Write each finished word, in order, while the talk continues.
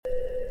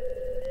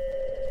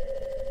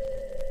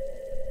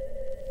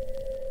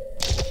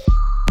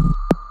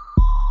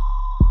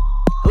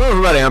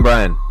everybody, I'm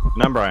Brian.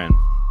 And I'm Brian.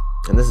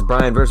 And this is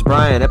Brian vs.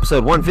 Brian,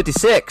 episode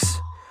 156.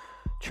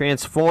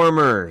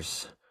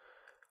 Transformers.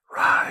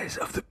 Rise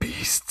of the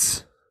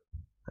Beasts.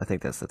 I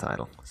think that's the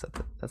title.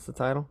 That's the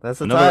title? That's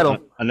the title.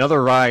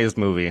 Another Rise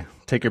movie.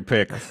 Take your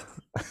pick.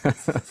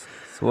 That's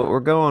what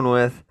we're going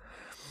with.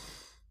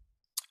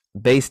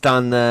 Based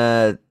on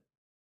the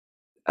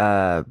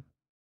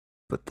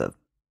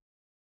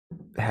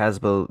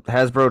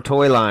Hasbro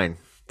toy line.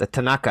 The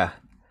Tanaka.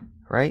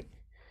 Right?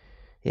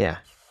 Yeah.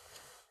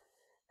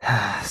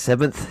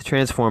 7th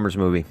Transformers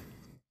movie.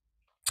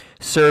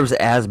 Serves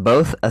as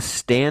both a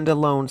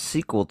standalone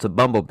sequel to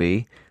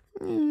Bumblebee,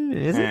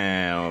 is it?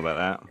 I don't know about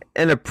that.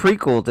 And a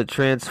prequel to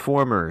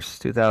Transformers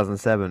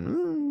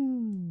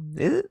 2007.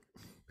 Is it?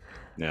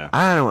 Yeah.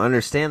 I don't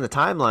understand the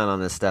timeline on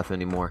this stuff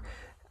anymore.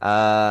 Dude,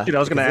 I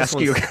was going to ask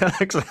you,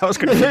 because I was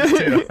confused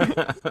too.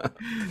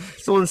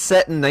 This one's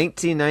set in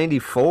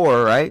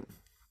 1994, right?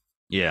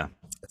 Yeah.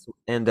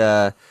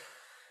 And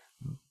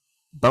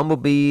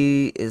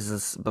Bumblebee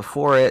is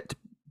before it,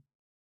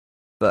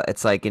 but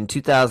it's like in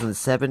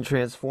 2007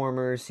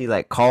 Transformers, he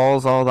like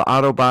calls all the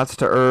Autobots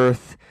to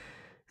Earth.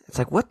 It's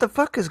like, what the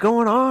fuck is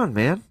going on,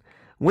 man?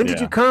 When did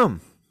you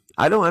come?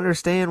 I don't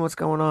understand what's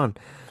going on.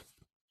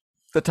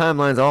 The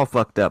timeline's all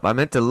fucked up. I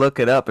meant to look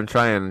it up and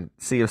try and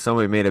see if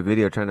somebody made a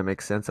video trying to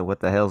make sense of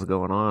what the hell's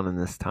going on in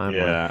this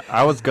timeline. Yeah,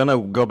 I was going to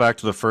go back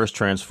to the first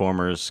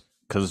Transformers,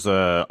 because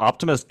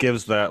Optimus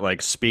gives that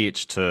like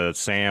speech to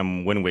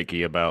Sam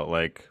Witwicky about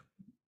like,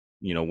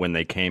 you know, when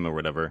they came or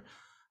whatever.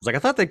 It's like, I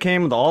thought they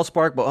came with the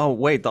Allspark, but oh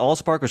wait, the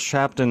Allspark was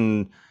trapped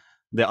in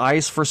the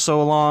ice for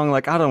so long.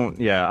 Like, I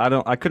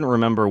couldn't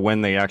remember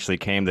when they actually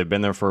came. They've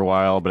been there for a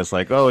while, but it's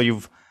like, oh,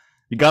 you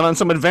got on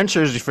some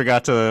adventures you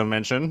forgot to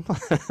mention.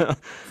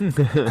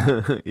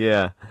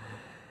 Yeah.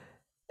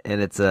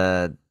 And it's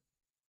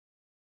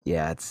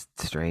it's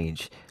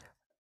strange.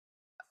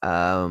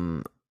 I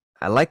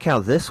like how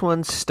this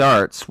one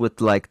starts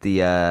with like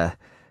the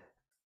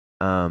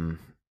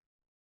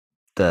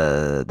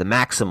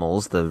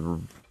Maximals, the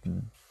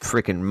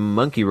freaking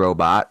monkey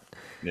robot,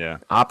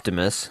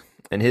 Optimus,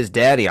 and his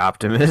daddy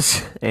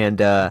Optimus, and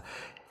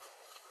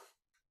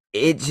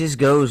it just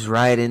goes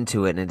right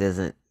into it, and it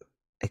doesn't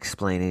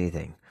explain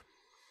anything.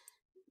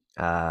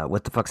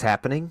 What the fuck's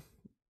happening?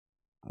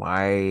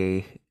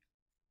 Why?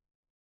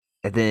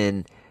 And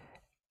then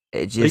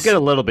it just... You get a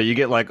little bit. You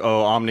get like,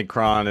 oh,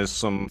 Omnicron is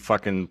some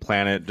fucking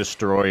planet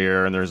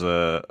destroyer, and there's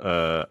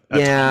a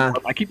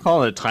I keep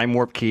calling it a time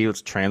warp key.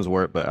 It's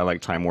transwarp, but I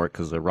like time warp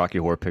because the Rocky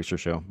Horror Picture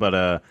Show.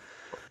 But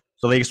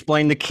so they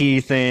explain the key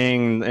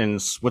thing,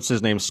 and what's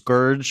his name,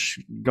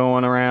 Scourge,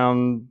 going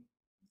around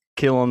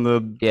killing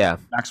the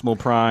Maximal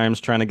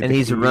Primes, trying to get. And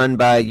he's run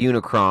by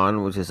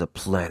Unicron, which is a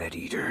planet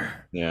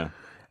eater. Yeah.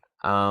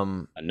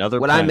 Another.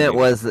 What I meant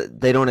was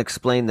that they don't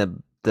explain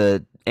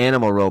the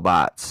animal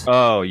robots.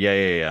 Oh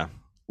yeah.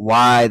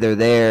 Why they're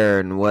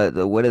there and what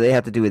do they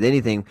have to do with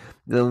anything?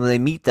 Then when they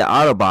meet the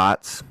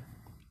Autobots,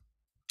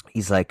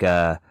 he's like,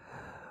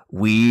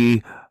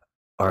 "We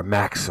are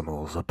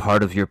Maximals, a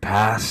part of your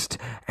past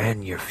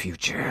and your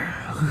future."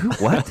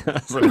 What? How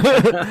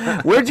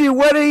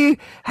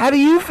do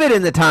you fit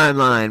in the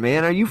timeline,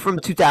 man? Are you from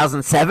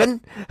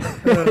 2007?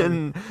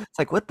 And it's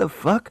like, what the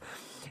fuck?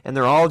 And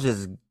they're all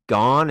just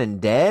gone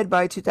and dead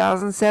by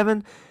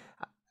 2007.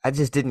 I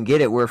just didn't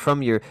get it. I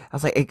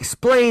was like,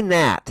 explain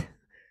that.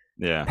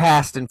 Yeah.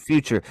 Past and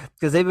future.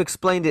 Because they've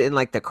explained it in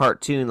like the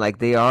cartoon, like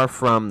they are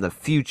from the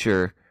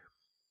future,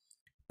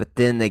 but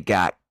then they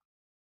got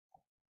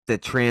the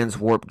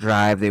transwarp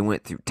drive. They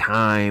went through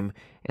time,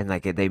 and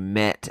like they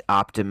met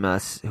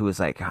Optimus, who was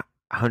like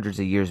hundreds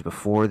of years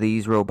before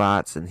these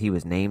robots, and he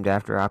was named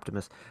after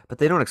Optimus. But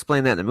they don't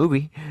explain that in the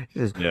movie. It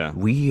says,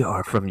 we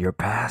are from your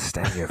past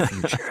and your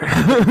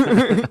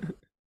future.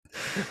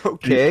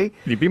 Okay.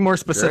 Can you be more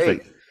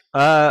specific?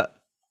 I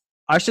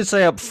should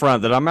say up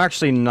front that I'm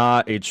actually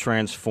not a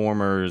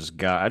Transformers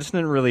guy. I just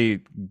didn't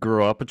really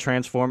grow up a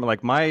Transformer.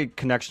 Like, my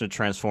connection to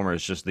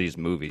Transformers is just these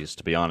movies,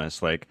 to be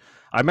honest. Like,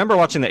 I remember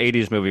watching the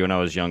 80s movie when I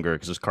was younger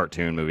because it was a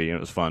cartoon movie and it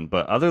was fun.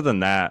 But other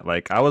than that,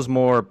 like, I was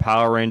more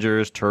Power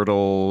Rangers,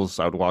 Turtles.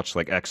 I would watch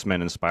like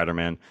X-Men and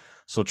Spider-Man.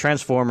 So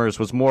Transformers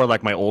was more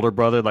like my older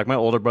brother. Like, my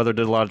older brother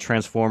did a lot of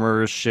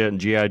Transformers shit and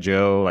G.I.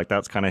 Joe. Like,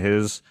 that's kind of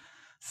his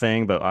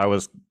thing, but I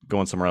was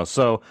going somewhere else.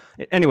 So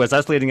anyways,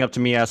 that's leading up to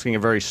me asking a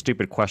very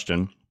stupid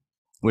question,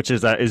 which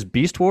is is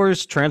Beast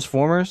Wars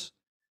Transformers?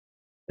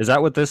 Is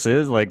that what this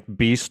is? Like,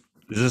 is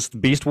this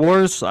Beast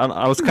Wars?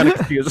 I was kind of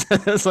confused.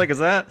 It's like, is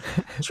that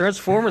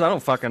Transformers? I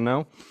don't fucking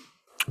know.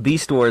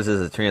 Beast Wars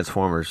is a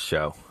Transformers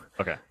show.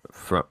 Okay.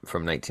 From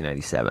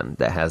 1997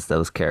 that has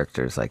those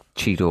characters like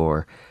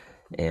Cheetor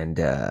and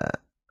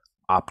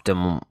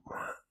Optimus.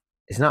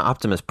 It's not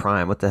Optimus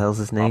Prime. What the hell's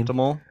his name?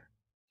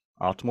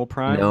 Optimal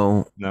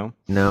Prime?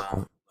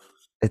 No.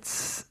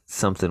 It's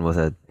something with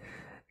a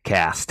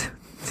cast.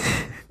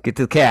 Get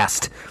to the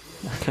cast.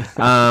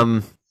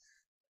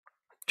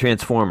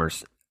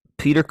 Transformers.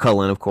 Peter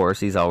Cullen, of course.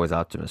 He's always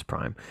Optimus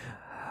Prime.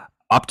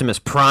 Optimus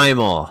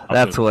Primal.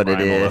 That's what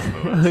Primal, it that's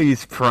what it is.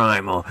 He's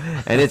Primal,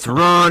 and it's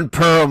Ron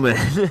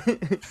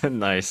Perlman.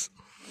 Nice.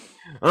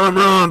 I'm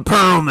Ron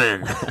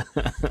Perlman.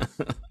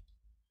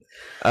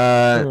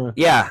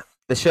 Yeah,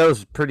 the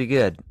show's pretty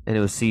good, and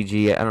it was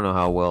CG. I don't know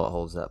how well it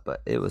holds up,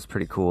 but it was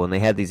pretty cool. And they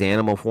had these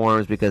animal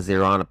forms because they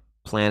were on a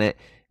planet.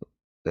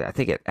 I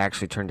think it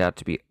actually turned out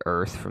to be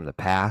Earth from the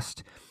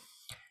past,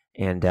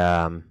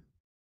 and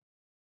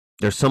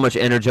there's so much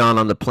energon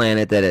on the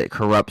planet that it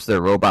corrupts their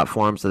robot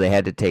form, so they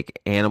had to take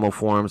animal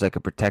forms that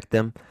could protect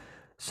them.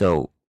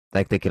 So,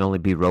 like, they can only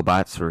be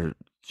robots for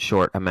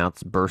short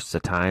amounts, bursts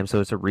of time. So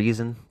it's a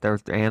reason they're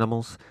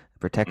animals. It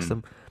protects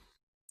them.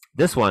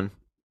 This one,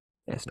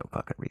 there's no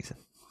fucking reason.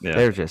 Yeah.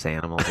 They're just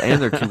animals,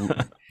 and they're too.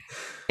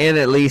 And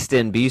at least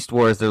in Beast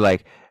Wars, they're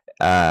like,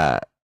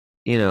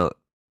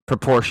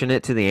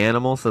 proportionate to the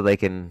animal, so they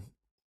can.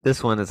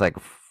 This one is like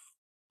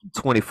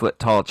 20-foot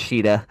tall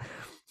cheetah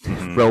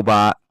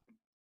robot.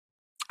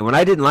 And what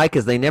I didn't like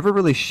is they never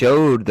really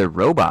showed their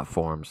robot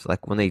forms.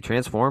 Like when they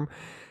transform,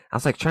 I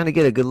was like trying to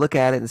get a good look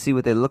at it and see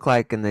what they look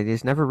like, and they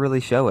just never really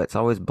show it. It's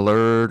always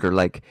blurred or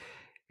like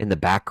in the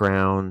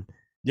background.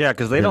 Yeah,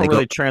 because they don't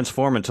really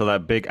transform until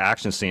that big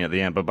action scene at the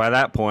end. But by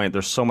that point,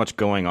 there's so much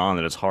going on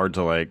that it's hard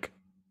to like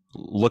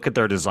look at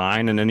their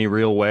design in any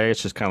real way.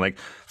 It's just kind of like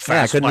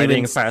fast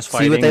fighting.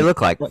 See what they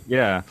look like.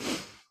 Yeah,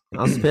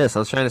 I was pissed. I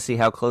was trying to see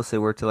how close they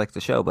were to like the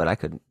show, but I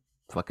couldn't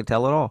fucking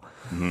tell at all.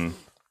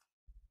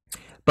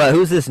 But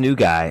who's this new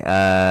guy?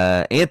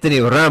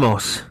 Anthony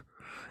Ramos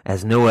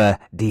as Noah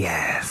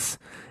Diaz,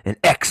 an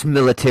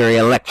ex-military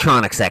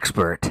electronics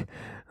expert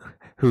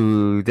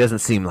who doesn't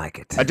seem like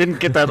it. I didn't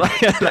get that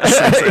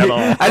sense at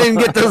all. I didn't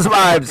get those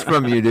vibes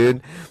from you,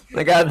 dude.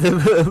 I got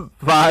the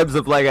vibes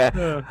of like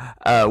a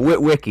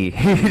Witwicky.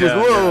 Just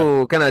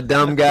whoa, kind of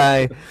dumb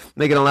guy,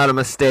 making a lot of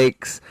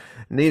mistakes.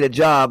 Need a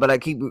job, but I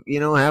keep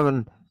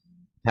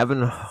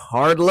having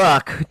hard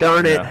luck.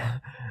 Darn it.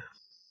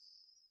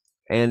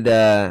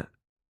 And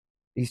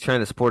he's trying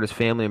to support his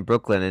family in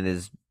Brooklyn, and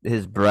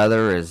his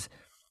brother has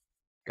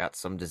got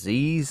some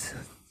disease.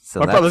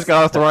 So my brother's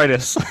got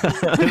arthritis.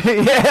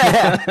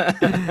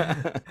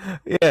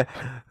 Yeah.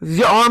 Is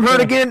your arm hurt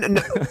again?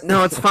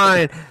 No, it's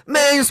fine.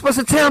 Man, you're supposed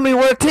to tell me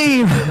we're a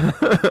team.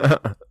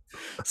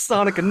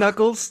 Sonic and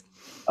Knuckles.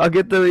 I'll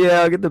get the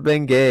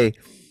Bengay.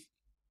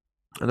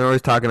 And they're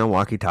always talking on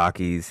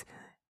walkie-talkies.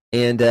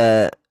 And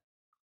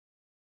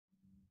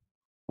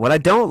what I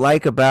don't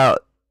like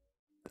about...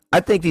 I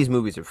think these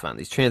movies are fun.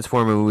 These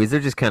Transformer movies, they're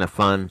just kind of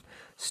fun,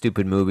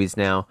 stupid movies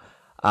now.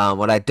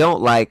 What I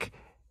don't like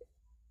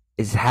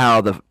is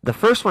how the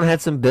first one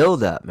had some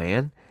build-up,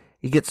 man.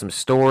 You get some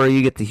story,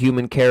 you get the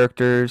human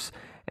characters,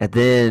 and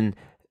then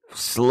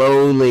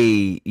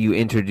slowly you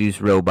introduce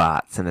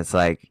robots, and it's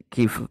like,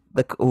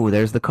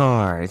 there's the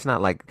car. It's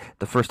not like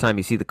the first time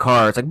you see the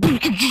car, it's like,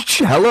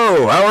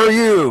 hello, how are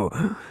you?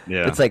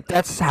 Yeah. It's like,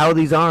 that's how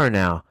these are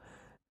now.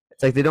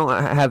 It's like they don't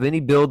have any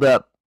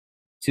build-up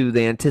to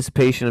the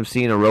anticipation of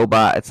seeing a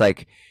robot. It's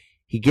like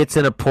he gets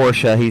in a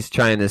Porsche he's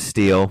trying to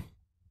steal.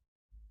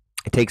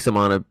 It takes him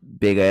on a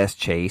big-ass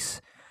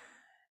chase.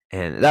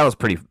 And that was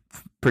pretty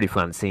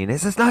fun scene.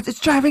 It's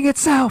driving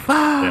itself.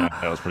 Ah! Yeah,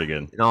 that was pretty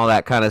good. And all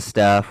that kind of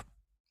stuff.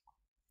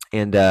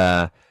 And,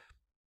 and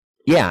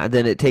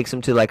then it takes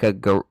him to like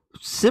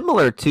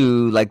similar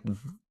to like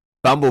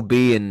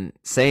Bumblebee and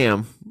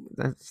Sam.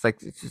 It's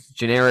like it's just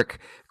generic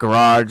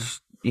garage,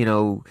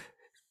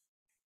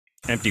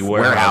 empty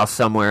warehouse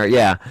somewhere.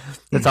 Yeah,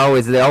 they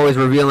always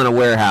revealing a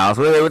warehouse.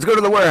 Let's go to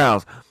the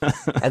warehouse.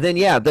 And then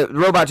the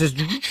robot just...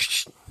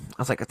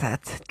 I was like,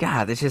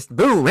 God, it's just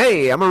boom,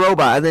 hey, I'm a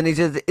robot. And then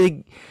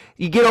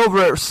you get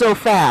over it so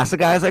fast. The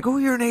guy's like, oh,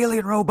 you're an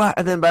alien robot.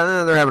 And then by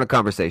then they're having a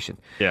conversation.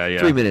 Yeah.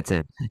 3 minutes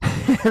in.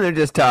 And they're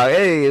just talking,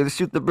 hey,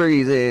 shoot the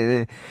breeze.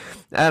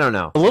 I don't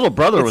know. The little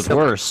brother was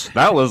worse.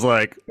 That was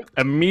like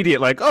immediate,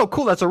 like, oh,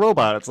 cool, that's a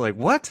robot. It's like,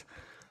 what?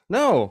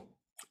 No.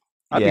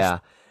 I'd be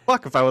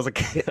fuck if I was a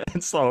kid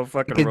and saw a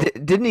fucking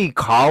robot. Didn't he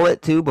call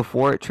it too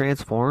before it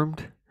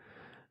transformed?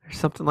 Or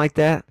something like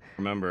that?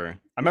 I remember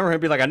him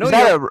being like, I know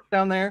you're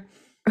down there.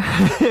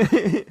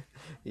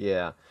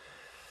 Yeah.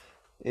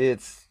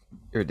 It's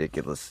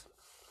ridiculous.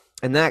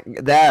 And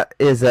that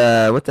is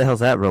what the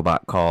hell's that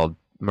robot called?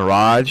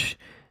 Mirage?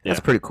 That's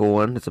a pretty cool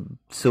one. It's a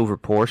silver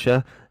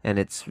Porsche, and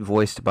it's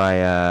voiced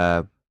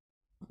by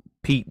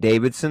Pete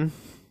Davidson.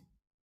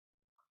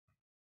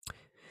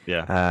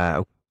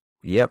 Yeah.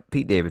 Yep,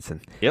 Pete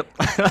Davidson. Yep.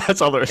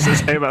 That's all there is to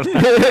say about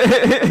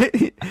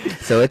that.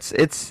 So it's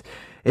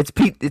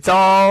Pete. It's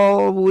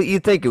all what you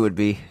think it would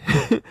be.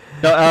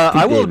 No,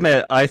 I will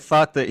admit, I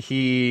thought that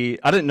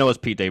I didn't know it was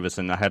Pete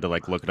Davidson. I had to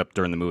like look it up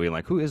during the movie.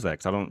 Like, who is that?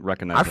 Because I don't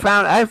recognize.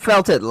 I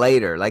felt it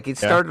later. Like it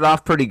started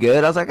off pretty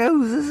good. I was like, oh,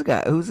 who's this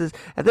guy? Who's this?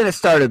 And then it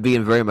started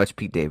being very much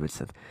Pete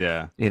Davidson.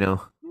 Yeah.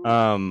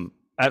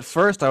 At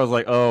first I was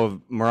like,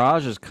 oh,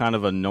 Mirage is kind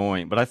of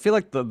annoying, but I feel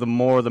like the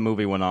more the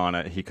movie went on,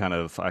 I kind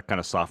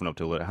of softened up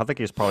to a little. I think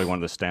he's probably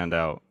one of the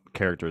standout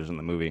characters in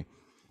the movie.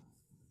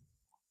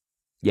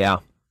 Yeah.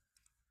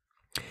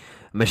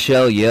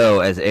 Michelle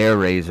Yeoh as Air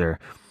Razor.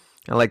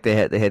 I like they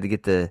had to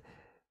get the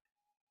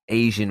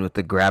Asian with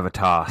the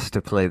gravitas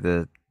to play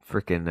the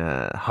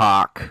freaking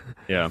Hawk.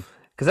 Yeah.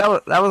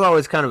 Because that was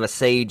always kind of a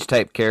sage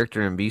type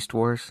character in Beast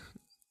Wars.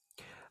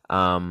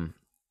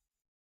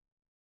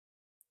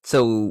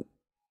 So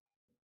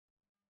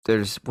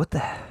there's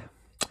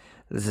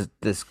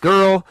this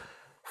girl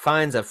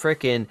finds a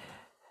freaking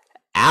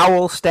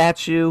owl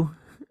statue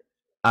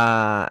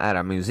at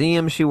a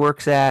museum she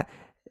works at.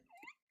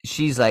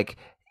 She's like,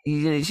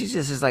 she's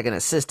just is like an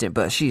assistant,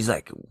 but she's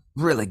like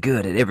really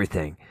good at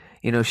everything.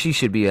 She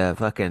should be a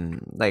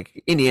fucking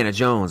like Indiana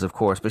Jones, of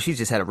course, but she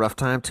just had a rough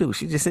time too.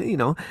 She just,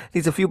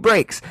 needs a few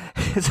breaks.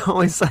 It's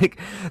always like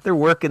they're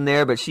working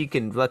there, but she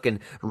can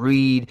fucking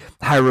read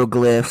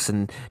hieroglyphs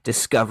and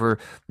discover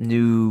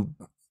new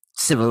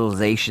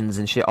civilizations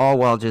and shit, all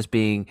while just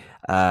being,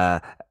 a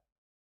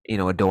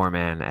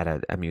doorman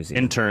at a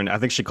museum. Intern. I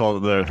think she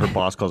called her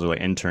boss calls her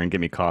like intern,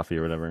 get me coffee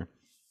or whatever.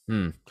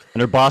 Hmm.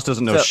 And her boss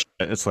doesn't know shit.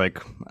 It's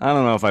like, I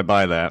don't know if I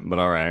buy that, but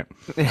all right.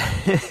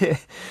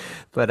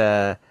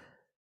 But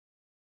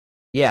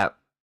yeah,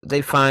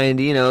 they find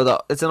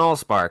it's an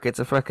Allspark. It's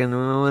a fucking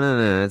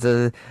it's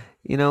a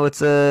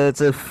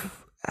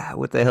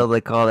what the hell do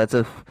they call that? It's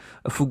a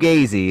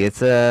Fugazi.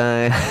 It's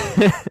a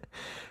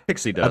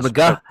Pixie dust.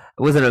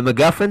 Was it a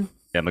MacGuffin?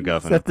 Yeah,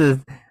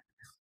 MacGuffin.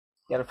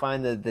 Got to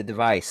find the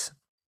device,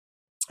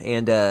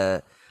 and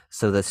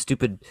so the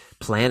stupid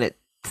planet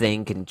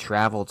thing can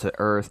travel to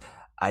Earth.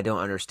 I don't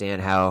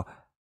understand how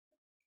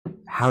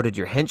did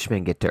your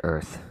henchman get to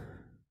Earth?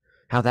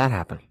 How'd that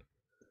happen?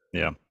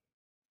 Yeah.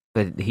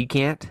 But he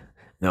can't?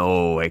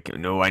 No,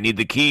 I need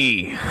the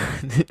key.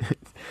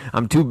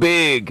 I'm too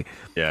big.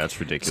 Yeah, it's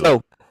ridiculous.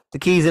 So the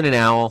key's in an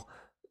owl.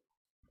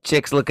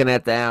 Chick's looking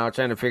at the owl,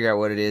 trying to figure out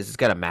what it is. It's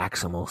got a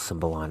maximal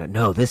symbol on it.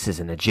 No, this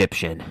is an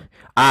Egyptian.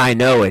 I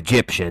know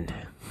Egyptian.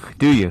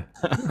 Do you?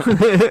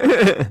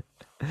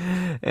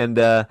 And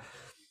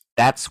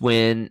that's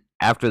when,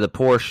 after the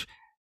Porsche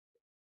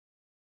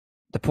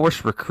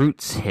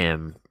recruits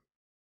him,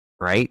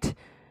 right?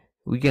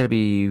 We gotta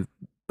be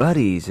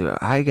buddies.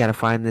 I gotta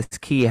find this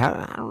key.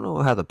 I don't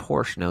know how the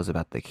Porsche knows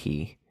about the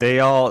key.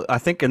 I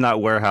think in that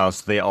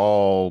warehouse,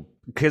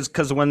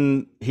 because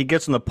when he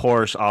gets in the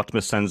Porsche,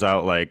 Optimus sends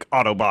out like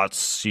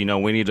Autobots,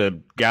 we need to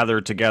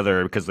gather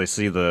together because they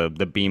see the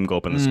beam go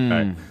up in the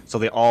sky. So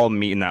they all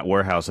meet in that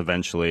warehouse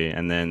eventually,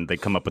 and then they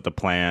come up with a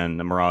plan.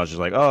 And Mirage is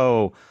like,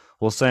 oh,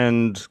 we'll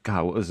send,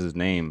 God, what was his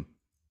name?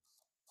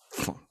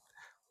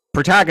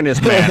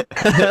 Protagonist man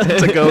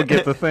to go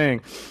get the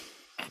thing.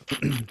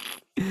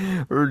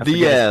 Or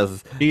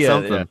Diaz.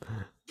 Something.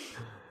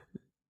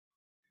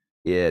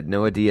 Yeah,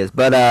 Noah Diaz.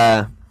 But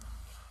and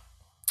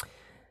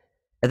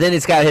then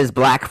it's got his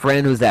black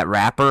friend who's that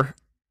rapper.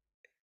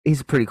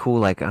 He's pretty cool,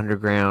 like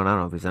underground. I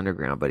don't know if he's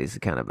underground, but he's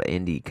kind of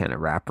an indie kind of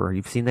rapper.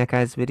 You've seen that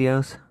guy's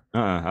videos?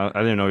 I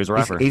didn't know he was a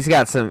rapper. He's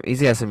got some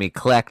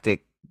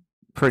eclectic,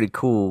 pretty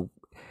cool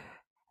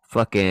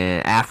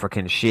fucking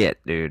African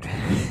shit, dude.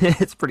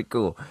 It's pretty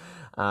cool.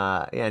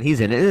 Yeah, and he's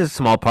in it. It's a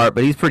small part,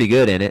 but he's pretty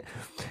good in it.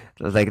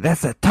 I was like,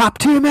 that's a top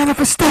tier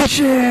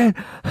manifestation.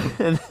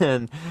 And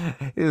then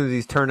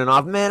he's turning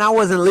off. Man, I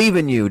wasn't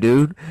leaving you,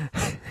 dude.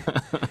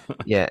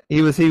 Yeah,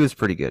 he was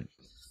pretty good.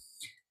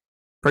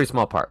 Pretty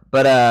small part.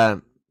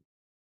 But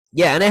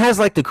yeah, and it has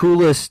like the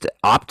coolest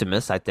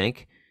Optimus, I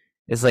think.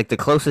 It's like the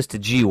closest to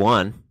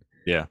G1.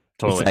 Yeah,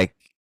 totally. It's like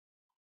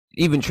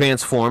even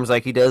transforms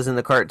like he does in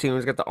the cartoon.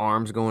 He's got the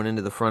arms going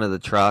into the front of the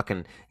truck,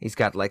 and he's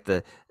got like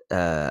the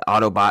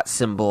Autobot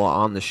symbol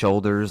on the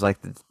shoulders, like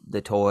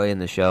the toy in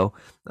the show.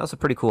 That was a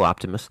pretty cool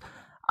Optimus.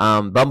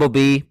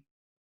 Bumblebee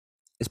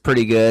is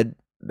pretty good.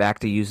 Back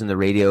to using the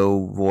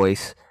radio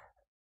voice.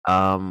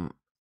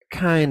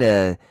 Kind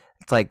of,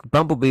 it's like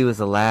Bumblebee was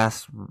the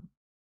last,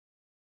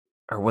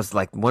 or was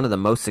like one of the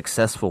most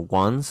successful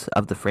ones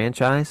of the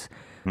franchise.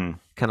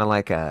 Kind of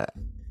like a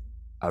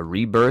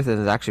rebirth, and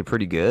it's actually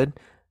pretty good.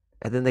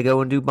 And then they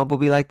go and do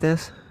Bumblebee like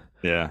this.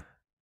 Yeah.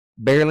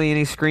 Barely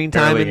any screen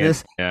time in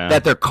this. Yeah.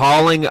 That they're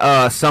calling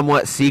a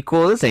somewhat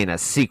sequel. This ain't a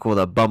sequel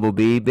to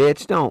Bumblebee,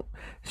 bitch. Don't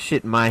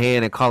shit in my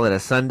hand and call it a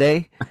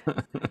Sunday.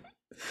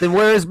 Then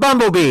where is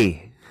Bumblebee?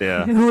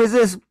 Yeah. Who is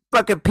this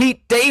fucking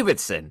Pete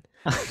Davidson?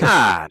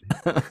 God.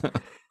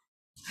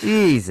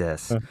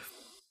 Jesus.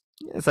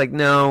 It's like,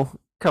 no,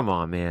 come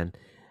on, man.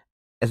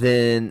 And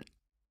then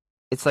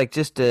it's like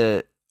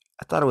I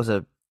thought it was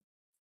a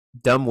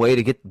dumb way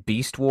to get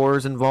Beast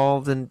Wars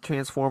involved in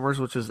Transformers,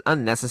 which was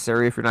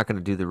unnecessary if you're not going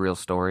to do the real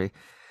story.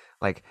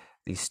 Like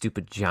these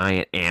stupid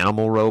giant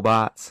animal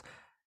robots.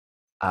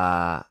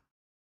 And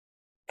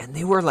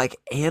they were like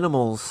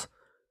animals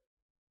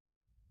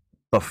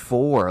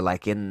before,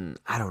 like in,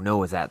 I don't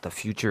know, is that the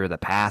future or the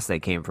past they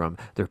came from?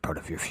 They're part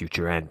of your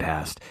future and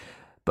past.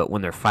 But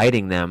when they're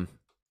fighting them,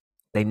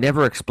 they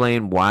never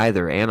explain why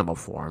they're animal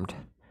formed.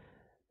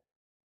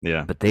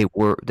 Yeah. But they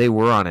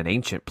were on an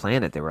ancient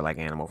planet. They were like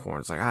animal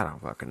forms. Like, I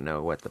don't fucking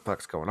know what the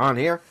fuck's going on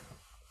here.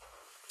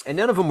 And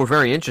none of them were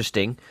very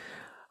interesting.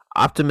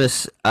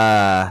 Optimus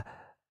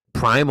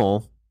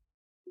Primal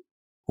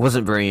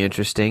wasn't very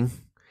interesting.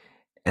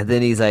 And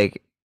then he's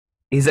like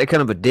kind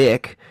of a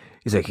dick.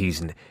 He's like,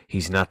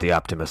 he's not the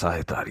Optimus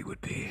I thought he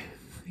would be.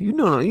 You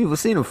know, you've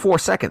seen him 4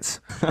 seconds.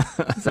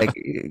 It's like,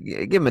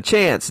 give him a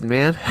chance,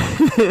 man.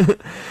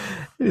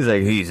 He's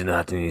like, he's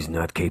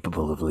not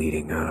capable of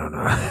leading. I don't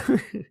know.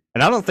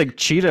 And I don't think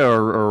Cheetah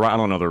or I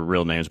don't know their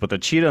real names, but the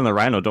Cheetah and the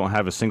Rhino don't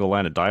have a single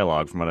line of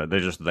dialogue from it. They're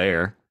just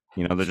there.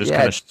 You know, they're just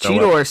kind of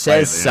Cheetor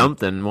says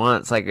something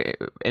once, like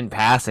in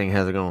passing.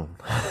 How's it going?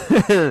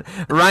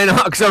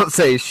 Rhinohawks don't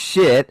say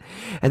shit.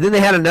 And then they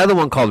had another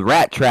one called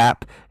Rat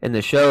Trap in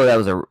the show. That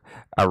was a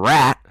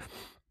rat.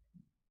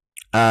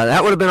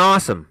 That would have been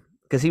awesome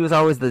because he was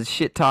always the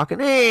shit talking.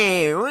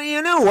 Hey, well,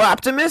 you know,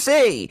 Optimus,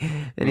 hey,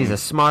 and he's a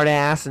smart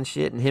ass and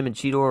shit. And him and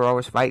Cheetor are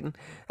always fighting.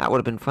 That would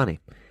have been funny.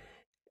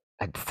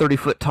 A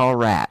 30-foot tall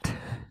rat.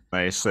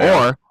 Nice.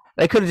 Or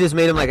they could have just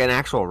made him like an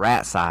actual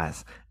rat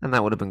size, and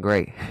that would have been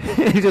great.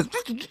 He just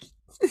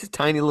this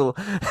tiny little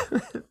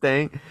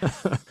thing.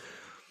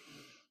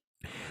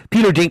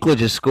 Peter Dinklage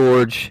is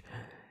Scourge,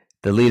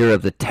 the leader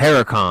of the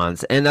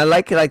Terracons, and I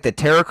like the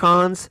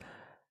Terracons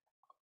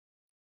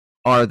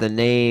are the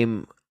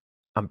name,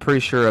 I'm pretty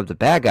sure, of the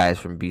bad guys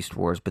from Beast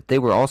Wars, but they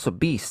were also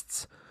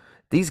beasts.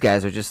 These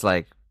guys are just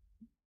like,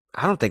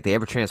 I don't think they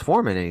ever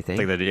transform in anything.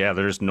 I think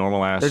they're just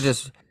normal ass.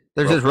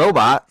 They're just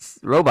robot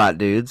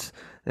dudes.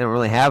 They don't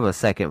really have a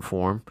second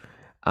form.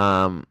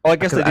 Well, I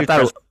guess they do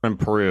transform in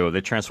Peru.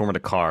 They transform into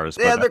cars,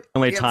 but that's the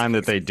only time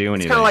that they do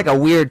anything. It's kind of like a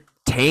weird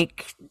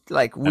tank,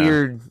 like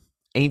weird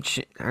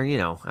ancient, or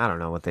I don't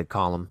know what they'd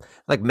call them,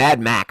 like Mad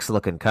Max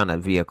looking kind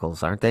of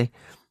vehicles, aren't they?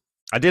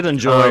 I did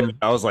enjoy.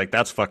 I was like,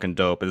 that's fucking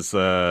dope. It's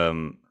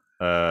Scourge's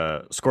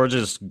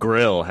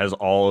grill has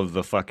all of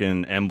the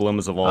fucking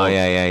emblems of all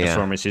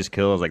Transformers he's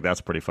killed. I was like,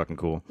 that's pretty fucking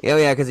cool.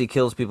 Yeah, because he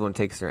kills people and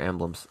takes their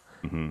emblems,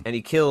 and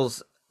he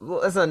kills.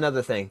 Well, that's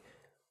another thing.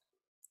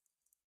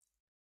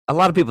 A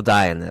lot of people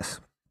die in this,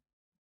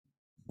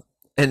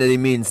 and it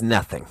means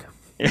nothing.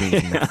 It's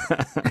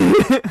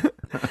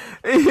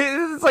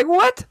like,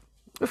 what?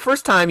 The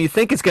first time you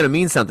think it's going to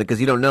mean something because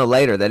you don't know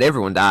later that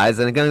everyone dies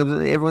and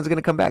everyone's going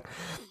to come back.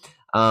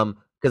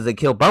 Because they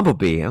kill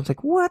Bumblebee. I was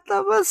like, what?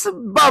 What's a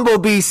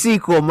Bumblebee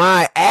sequel?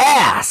 My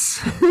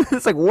ass!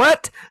 It's like,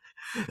 what?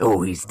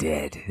 Oh, he's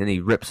dead. And he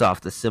rips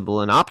off the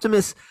symbol. And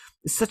Optimus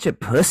is such a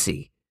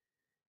pussy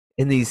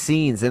in these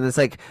scenes. And it's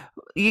like,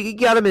 you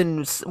got him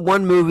in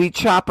one movie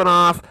chopping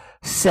off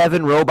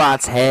 7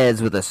 robots'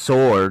 heads with a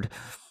sword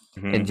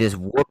and just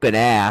whooping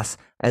ass.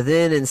 And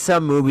then in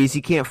some movies,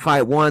 you can't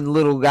fight one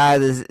little guy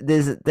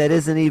that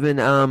isn't even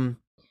a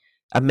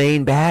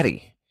main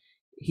baddie.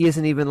 He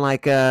isn't even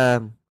like,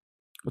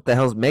 what the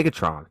hell's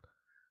Megatron?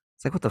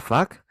 It's like, what the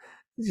fuck?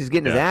 He's just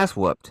getting his ass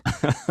whooped.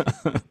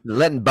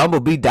 Letting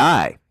Bumblebee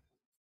die.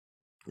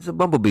 So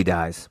Bumblebee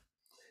dies.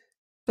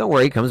 Don't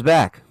worry, he comes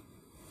back.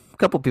 A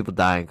couple people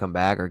die and come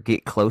back, or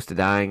get close to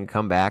dying and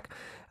come back.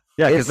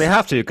 Yeah, because they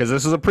have to, because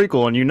this is a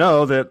prequel, and you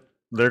know that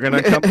they're going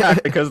to come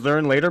back because they're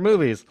in later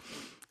movies.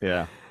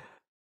 Yeah.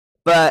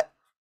 But,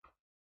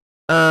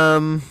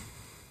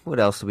 what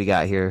else do we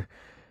got here?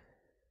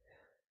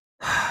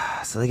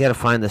 So they got to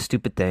find the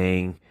stupid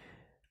thing.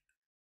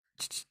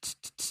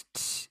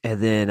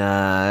 And then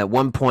at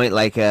one point,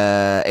 like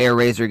Air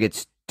Razor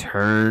gets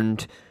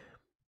turned.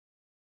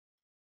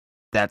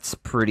 That's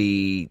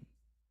pretty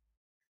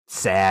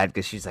sad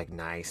because she's like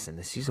nice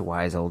and she's a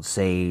wise old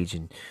sage,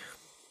 and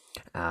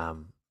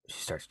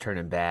she starts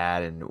turning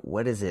bad. And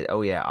what is it?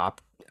 Oh yeah,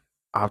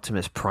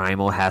 Optimus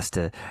Primal has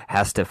to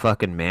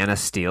fucking Mana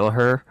Steel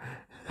her.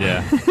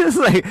 Yeah. It's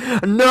like,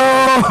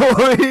 no,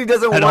 he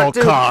doesn't want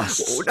to. At all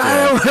costs.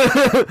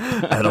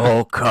 At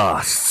all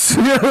costs.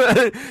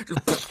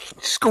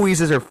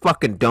 Squeezes her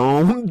fucking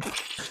dome.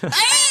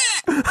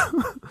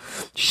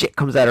 Shit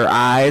comes out her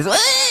eyes.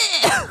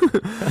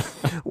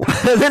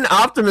 Then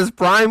Optimus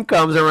Prime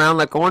comes around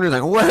the corner. He's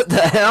like, what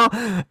the hell?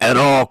 At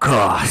all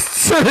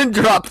costs. And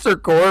drops her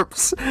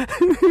corpse.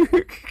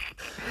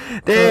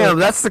 Damn,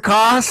 that's the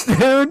cost,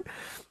 dude?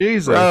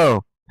 Jesus.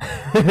 Bro.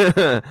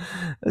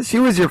 She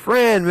was your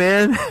friend,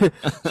 man.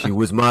 She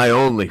was my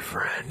only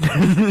friend.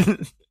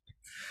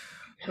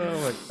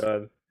 Oh my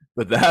god.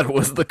 But that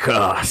was the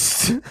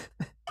cost.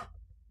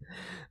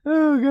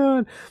 Oh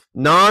god.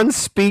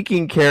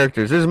 Non-speaking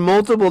characters. There's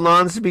multiple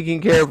non-speaking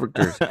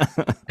characters.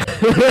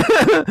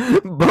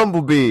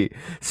 Bumblebee,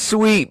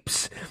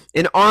 Sweeps,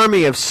 an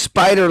army of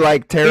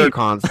spider-like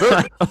Terracons.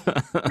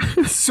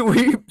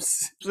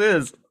 Sweeps.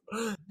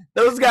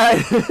 Those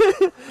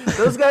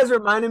guys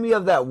reminded me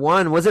of that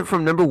one. Was it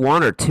from number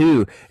 1 or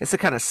 2? It's a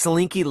kind of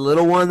slinky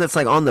little one that's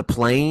like on the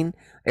plane.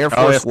 Air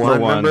Force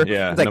One, remember?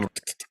 Yeah. It's like,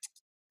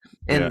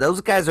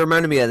 those guys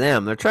reminded me of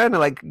them. They're trying to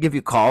like give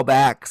you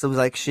callbacks. It was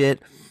like shit.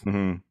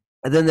 Mm-hmm.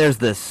 And then there's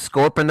the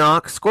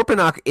Scorponok.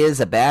 Scorponok is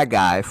a bad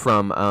guy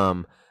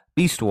from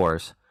Beast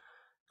Wars.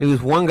 He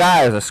was one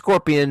guy as a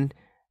scorpion,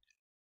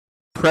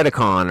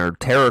 Predacon or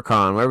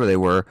Terracon, whatever they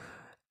were.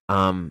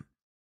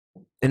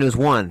 And it was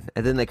one.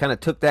 And then they kind of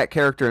took that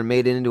character and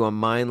made it into a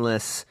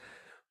mindless,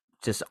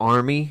 just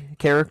army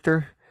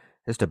character.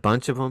 Just a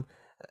bunch of them.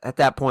 At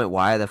that point,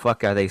 why the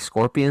fuck are they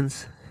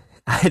scorpions?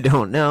 I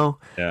don't know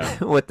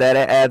what that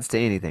adds to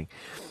anything.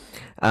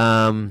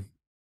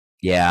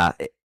 Yeah.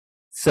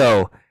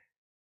 So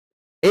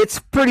it's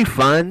pretty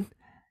fun.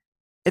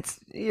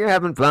 You're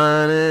having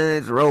fun.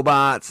 It's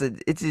robots.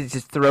 It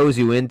just throws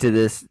you into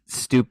this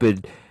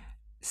stupid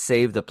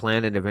save the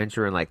planet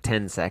adventure in like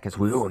 10 seconds.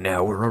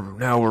 Now we're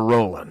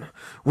rolling.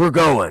 We're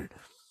going.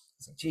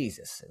 It's like,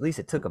 Jesus. At least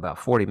it took about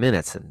 40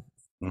 minutes. And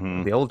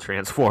the old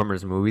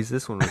Transformers movies.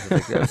 This one was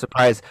like, I'm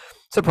surprised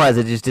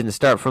it just didn't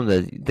start from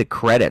the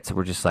credits.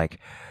 We're just like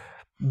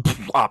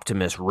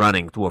Optimus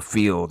running through a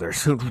field.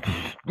 There's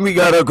we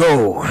gotta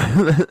go.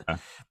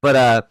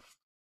 But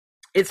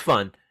it's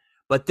fun.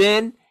 But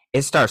then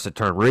it starts to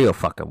turn real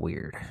fucking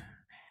weird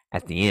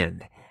at the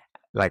end.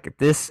 Like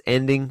this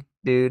ending,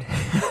 dude.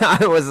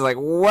 I was like,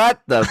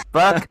 what the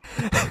fuck?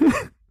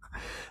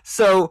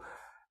 So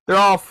they're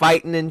all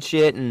fighting and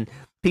shit, and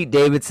Pete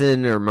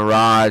Davidson or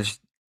Mirage,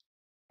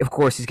 of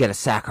course, he's got to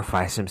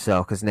sacrifice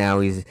himself because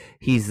now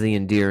he's the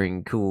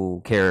endearing,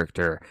 cool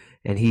character,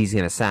 and he's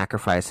gonna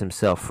sacrifice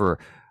himself for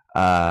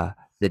the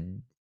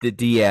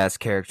Diaz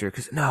character.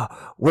 Because no,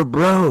 we're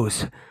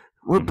bros.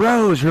 We're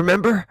bros.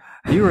 Remember?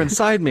 You were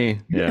inside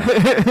me. Yeah.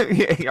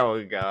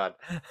 Oh God.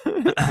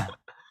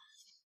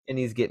 And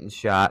he's getting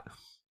shot.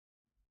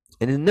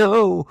 And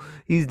no,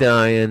 he's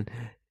dying.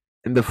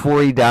 And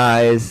before he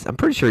dies, I'm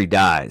pretty sure he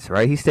dies,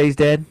 right? He stays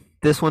dead.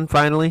 This one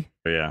finally.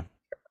 Yeah.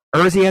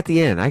 Or is he at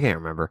the end? I can't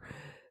remember.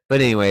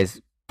 But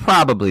anyways,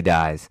 probably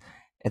dies.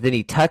 And then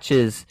he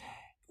touches,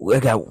 I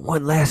got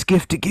one last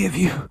gift to give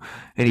you.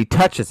 And he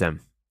touches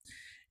him.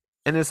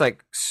 And it's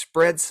like,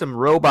 spreads some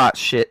robot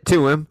shit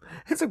to him.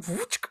 It's like,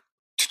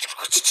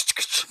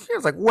 I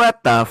was like,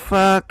 what the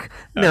fuck?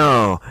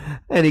 No.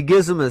 And he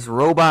gives him this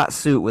robot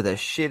suit with a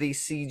shitty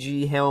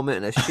CG helmet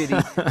and a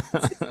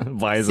shitty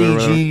visor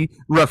CG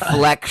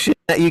reflection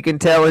that you can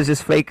tell is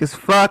just fake as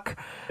fuck.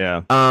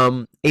 Yeah.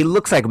 He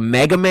looks like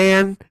Mega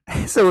Man,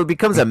 so it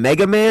becomes a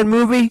Mega Man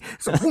movie.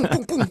 So boom,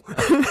 boom, boom.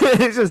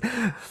 It's just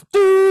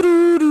doo,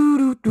 doo,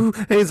 doo, doo,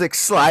 and he's like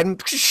sliding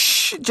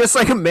just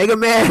like a Mega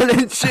Man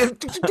and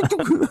shit.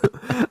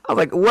 I was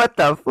like, what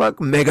the fuck?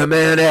 Mega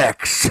Man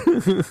X.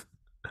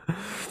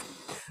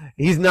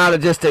 He's not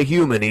just a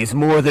human. He's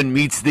more than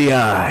meets the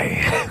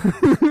eye.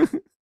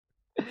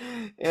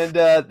 And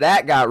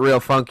that got real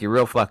funky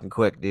real fucking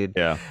quick, dude.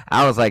 Yeah.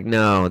 I was like,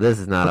 no, this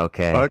is not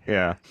okay. Fuck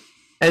yeah.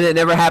 And it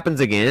never happens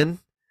again.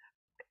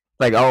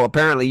 Like, oh,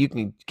 apparently you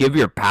can give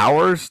your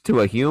powers to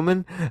a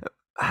human.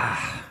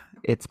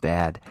 It's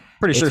bad.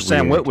 Pretty sure It's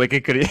Sam weird.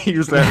 Witwick could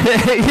use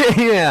that.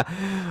 Yeah.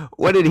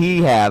 What did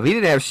he have? He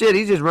didn't have shit.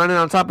 He's just running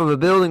on top of a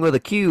building with a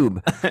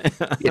cube.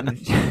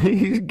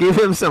 Give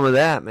him some of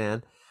that,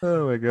 man.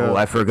 Oh my god. Oh,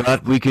 I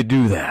forgot we could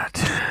do that.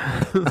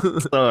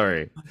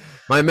 Sorry.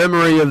 My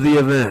memory of the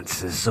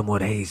events is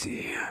somewhat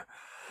hazy.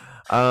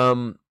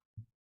 Yeah,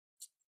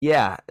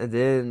 and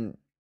then,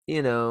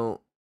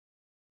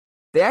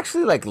 they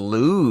actually like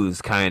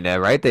lose, kind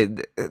of, right?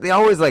 They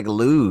always like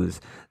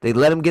lose. They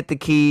let him get the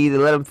key. They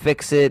let him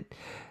fix it.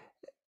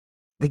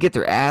 They get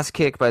their ass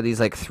kicked by these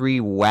like 3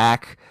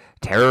 whack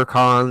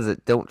Terrorcons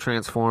that don't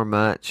transform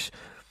much.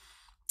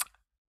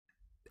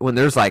 When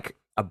there's like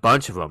a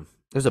bunch of them,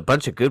 there's a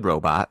bunch of good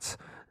robots.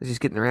 They're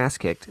just getting their ass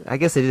kicked. I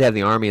guess they did have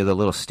the army of the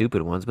little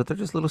stupid ones, but they're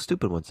just little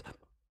stupid ones.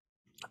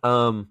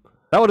 That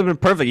would have been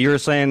perfect. You were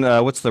saying,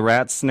 what's the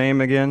rat's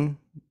name again?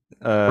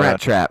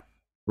 Rat Trap.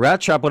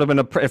 Rat Trap would have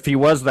been if he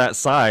was that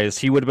size,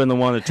 he would have been the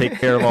one to take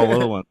care of all the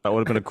little ones. That would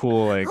have been a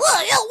cool like.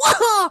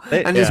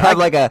 And just have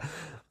like a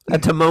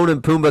Timon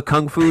and Pumbaa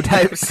kung fu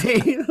type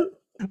scene.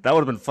 That would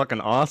have been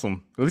fucking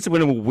awesome. At least it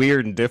would have been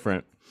weird and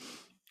different.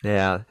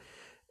 Yeah.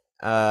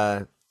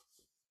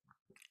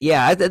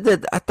 Yeah,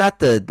 I thought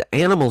the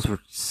animals were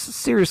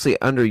seriously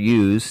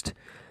underused.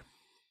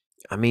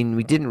 I mean,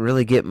 we didn't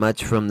really get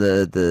much from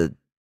the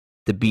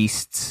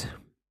beasts.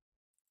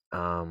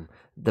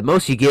 The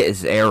most you get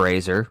is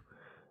Airazor.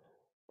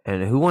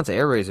 And who wants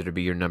Airazor to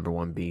be your number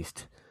 1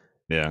 beast?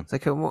 Yeah. It's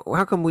like,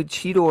 how come we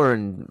Cheetor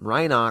and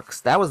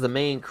Rhinox, that was the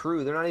main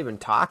crew. They're not even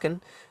talking.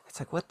 It's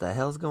like, what the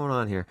hell's going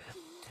on here?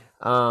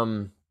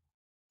 So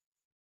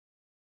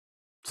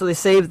they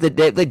save the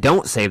day. They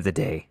don't save the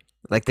day.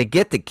 Like, they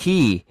get the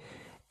key,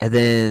 and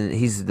then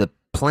the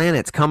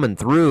planet's coming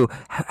through.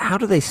 How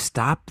do they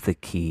stop the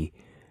key?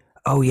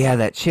 Oh, yeah,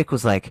 that chick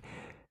was like,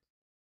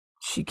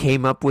 she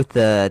came up with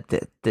the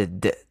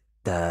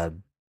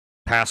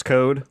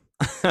passcode.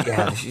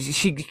 Yeah,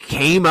 she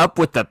came up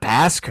with the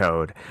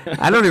passcode.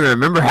 I don't even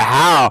remember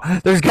how.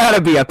 There's got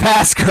to be a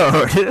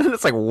passcode.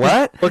 It's like,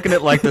 what? Looking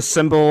at like the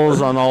symbols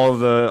on all of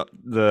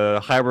the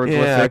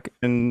hieroglyphic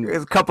and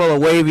there's a couple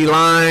of wavy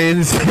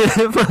lines.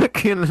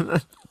 Fucking,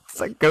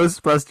 it's like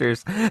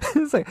Ghostbusters.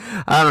 It's like,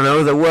 I don't know.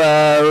 Is it,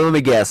 let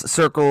me guess.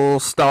 Circle,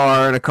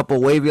 star, and a couple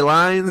wavy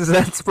lines.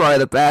 That's probably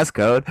the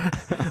passcode.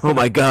 Oh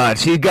my God,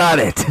 she got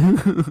it.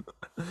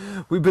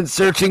 We've been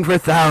searching for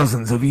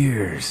thousands of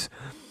years.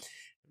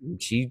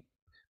 She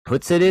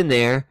puts it in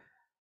there,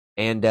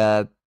 and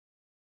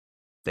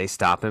they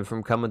stop him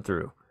from coming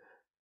through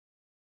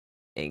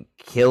and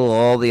kill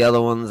all the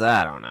other ones.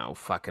 I don't know,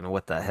 fucking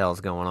what the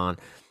hell's going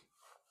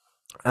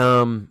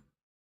on.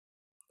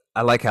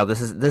 I like how this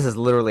has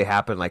literally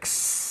happened like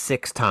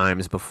 6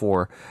 times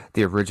before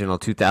the original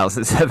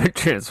 2007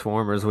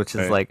 Transformers, which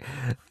is Right. like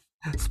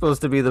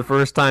supposed to be the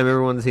first time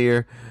everyone's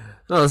here.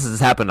 No, this has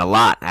happened a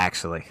lot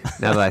actually.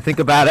 Now that I think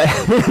about it,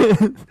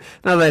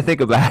 now that I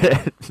think about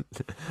it,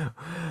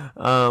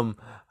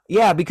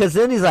 yeah, because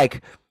then he's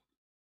like,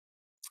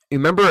 you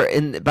remember,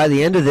 by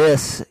the end of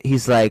this,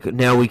 he's like,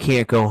 now we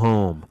can't go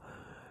home.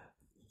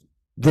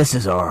 This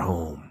is our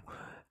home.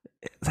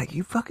 It's like,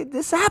 you fucking,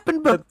 this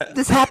happened, but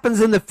this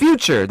happens in the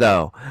future,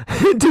 though.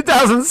 In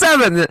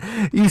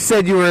 2007, you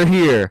said you were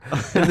here,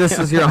 and this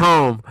was your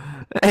home,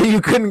 and you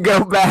couldn't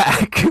go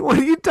back. What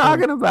are you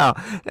talking about?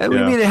 I Yeah.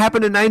 mean, it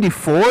happened in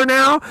 94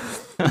 now?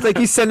 It's like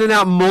he's sending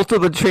out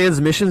multiple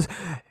transmissions.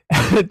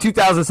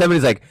 2007,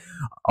 he's like,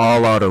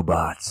 all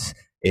Autobots,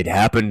 it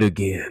happened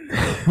again.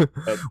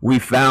 We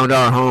found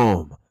our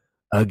home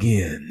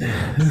again.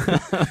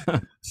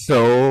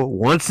 So,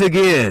 once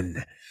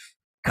again,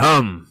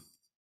 come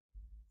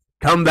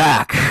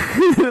back.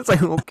 It's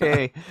like,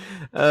 okay.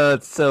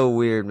 It's so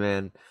weird,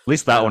 man. At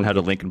least that one had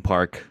a Linkin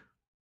Park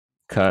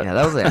cut. Yeah,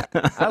 that was it.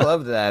 I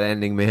loved that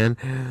ending, man.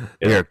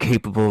 Yeah. They're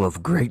capable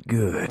of great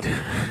good.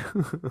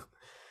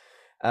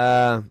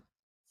 And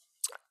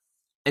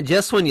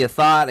just when you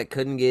thought it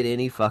couldn't get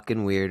any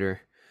fucking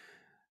weirder,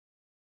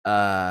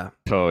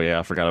 Oh yeah,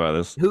 I forgot about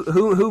this.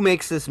 who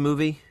makes this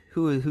movie?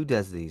 Who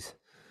does these?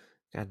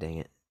 God dang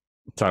it!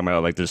 Talking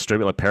about like the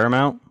distributor, like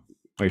Paramount.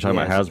 Or are you talking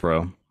Yeah, about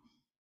Hasbro?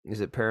 Is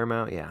it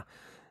Paramount? Yeah,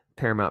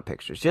 Paramount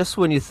Pictures. Just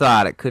when you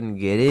thought it couldn't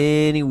get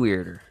any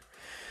weirder,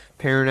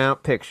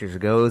 Paramount Pictures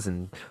goes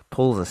and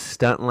pulls a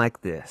stunt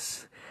like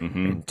this.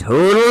 And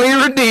totally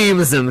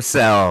redeems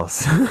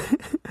themselves.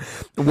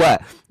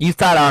 What? You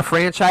thought our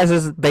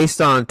franchises based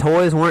on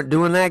toys weren't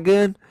doing that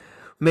good?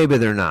 Maybe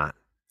they're not.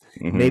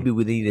 Maybe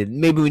we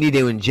need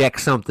to inject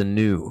something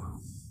new.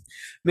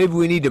 Maybe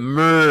we need to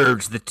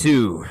merge the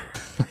two.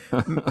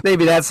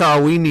 Maybe that's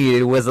all we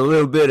needed was a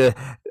little bit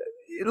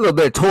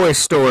of Toy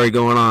Story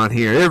going on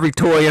here. Every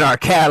toy in our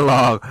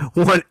catalog,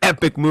 one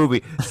epic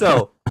movie.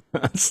 So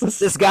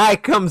this guy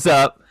comes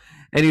up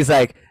and he's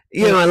like,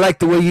 I like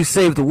the way you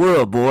saved the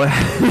world, boy.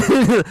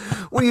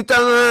 What are you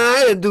talking about?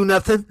 I didn't do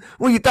nothing.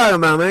 What are you talking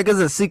about, man? Because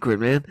it's a secret,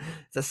 man.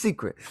 It's a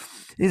secret.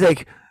 He's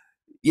like,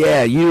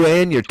 yeah, you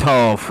and your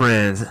tall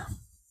friends.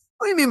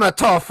 What do you mean my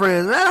tall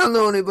friends? I don't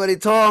know anybody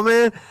tall,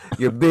 man.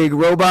 Your big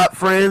robot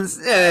friends?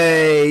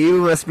 Hey,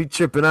 you must be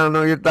tripping. I don't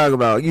know what you're talking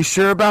about. You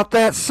sure about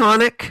that,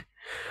 Sonic?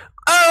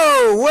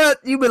 Oh, what?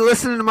 You've been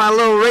listening to my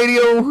little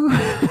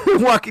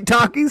radio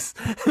walkie-talkies?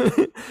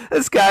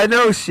 This guy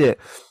knows shit.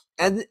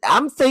 And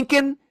I'm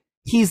thinking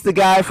he's the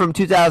guy from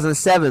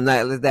 2007,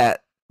 that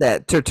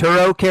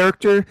Turturro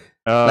character.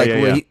 Oh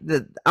yeah.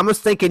 I'm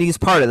just thinking he's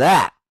part of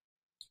that.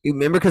 You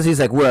remember, because he's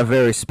like, we're a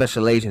very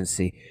special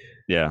agency.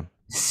 Yeah.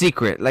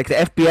 Secret. Like the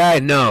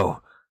FBI,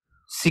 no.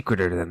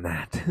 Secreter than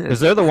that. Because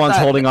they're the ones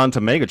holding on to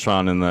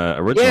Megatron in the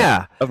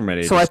original government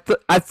agency. So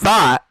I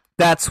thought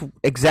that's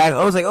exactly.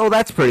 I was like, oh,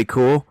 that's pretty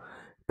cool.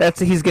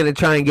 He's gonna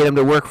try and get him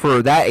to work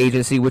for that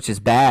agency, which is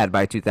bad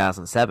by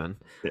 2007,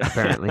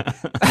 apparently.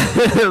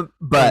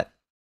 But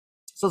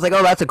so it's like,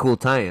 oh, that's a cool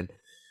tie-in.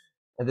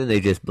 And then they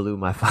just blew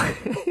my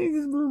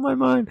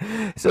mind.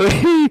 So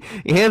he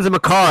hands him a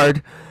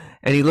card,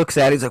 and he looks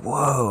at it. He's like,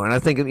 whoa. And I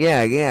think,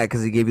 yeah,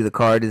 because he gave you the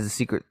card as a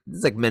secret.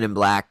 It's like Men in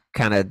Black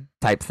kind of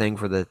type thing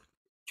for the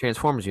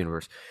Transformers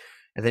universe.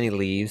 And then he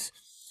leaves.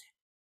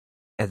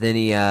 And then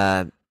he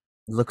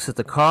looks at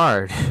the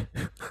card.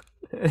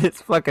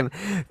 It's fucking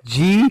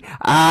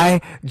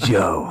G.I.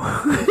 Joe.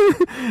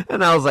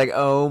 And I was like,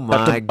 oh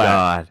my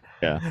God.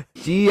 Yeah.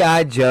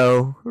 G.I.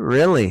 Joe,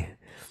 really?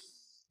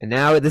 And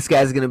now this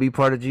guy's going to be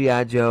part of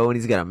G.I. Joe, and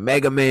he's got a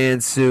Mega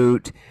Man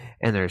suit,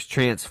 and there's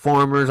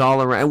Transformers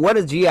all around. And what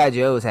does G.I.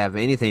 Joe's have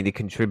anything to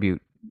contribute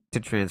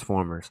to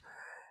Transformers?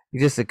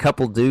 You're just a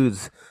couple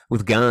dudes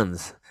with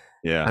guns.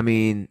 Yeah. I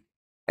mean,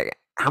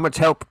 how much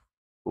help?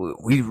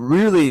 We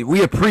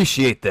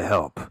appreciate the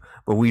help,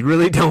 but we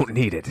really don't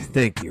need it.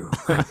 Thank you.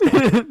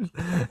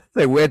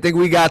 I think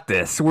we got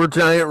this. We're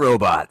giant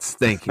robots.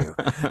 Thank you.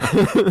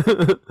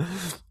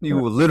 You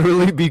will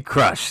literally be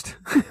crushed.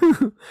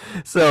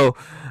 So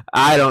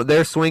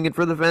they're swinging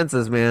for the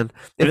fences, man.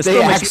 If it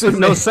still makes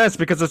no sense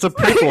because it's a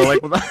prequel.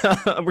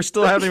 Like we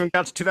still haven't even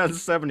got to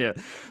 2007 yet.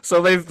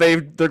 So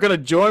they're gonna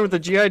join with the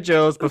G.I.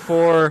 Joes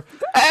before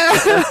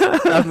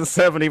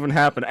 2007 even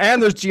happened.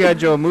 And there's G.I.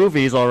 Joe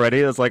movies already.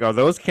 It's like, are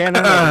those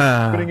canon?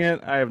 Putting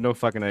it? I have no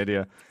fucking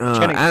idea.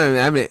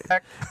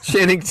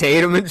 Channing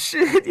Tatum and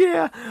shit.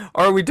 Yeah.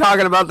 Or are we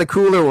talking about the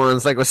cooler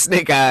ones, like with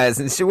Snake Eyes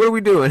and shit? What are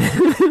we doing?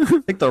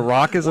 I think The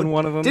Rock is in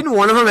one of them. Didn't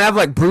one of them have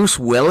like Bruce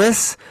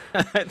Willis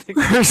I think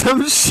or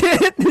some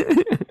shit?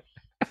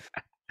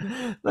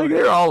 Like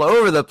they're all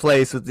over the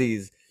place with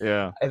these.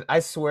 Yeah. I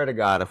swear to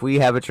God, if we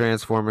have a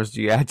Transformers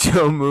G.I.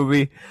 Joe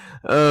movie,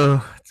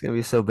 oh, it's gonna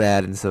be so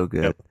bad and so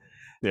good.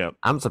 Yep.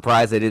 I'm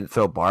surprised they didn't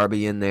throw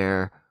Barbie in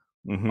there.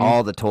 Mm-hmm.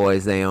 All the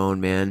toys they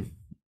own, man.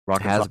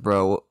 Rocket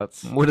Hasbro.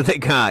 What do they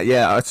got?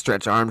 Yeah,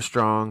 Stretch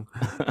Armstrong.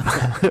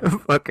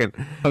 Fucking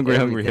Hungry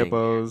everything.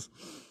 Hippos.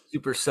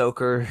 Super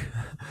Soaker.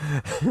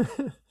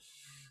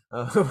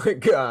 Oh my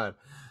god.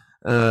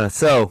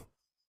 So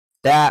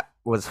that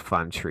was a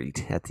fun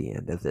treat at the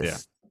end of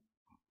this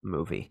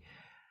movie.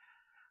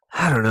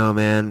 I don't know,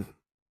 man.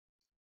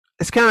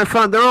 It's kind of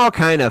fun. They're all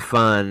kind of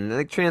fun.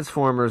 Like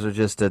Transformers are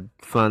just a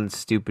fun,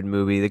 stupid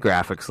movie. The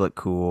graphics look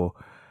cool.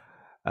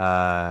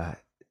 To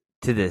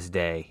this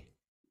day,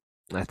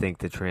 I think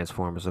the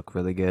Transformers look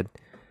really good.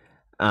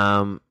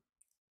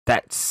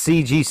 That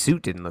CG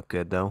suit didn't look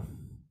good though.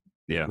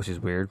 Yeah, which is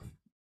weird.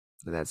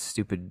 That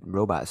stupid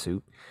robot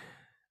suit.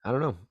 I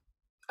don't know.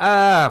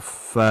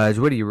 Fudge.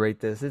 What do you rate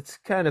this? It's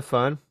kind of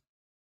fun.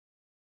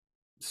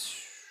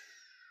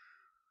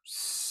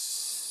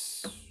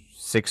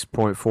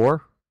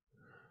 6.4.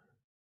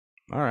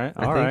 All right.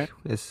 I think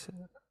it's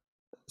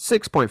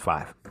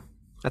 6.5.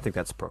 I think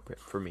that's appropriate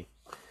for me.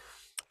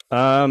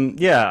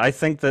 Yeah, I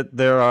think that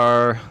there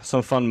are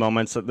some fun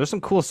moments. There's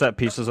some cool set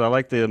pieces. I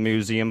like the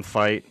museum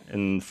fight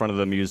in front of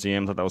the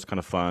museum. I thought that was kind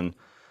of fun.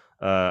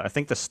 I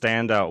think the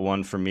standout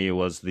one for me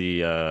was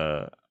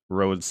the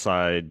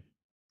roadside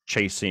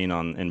chase scene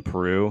in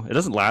Peru. It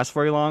doesn't last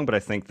very long, but I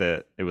think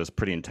that it was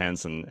pretty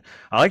intense, and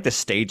I like the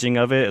staging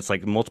of it. It's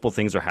like multiple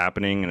things are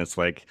happening, and it's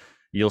like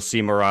you'll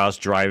see Mirage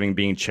driving,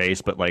 being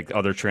chased, but like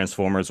other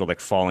Transformers are like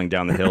falling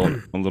down the hill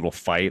in a little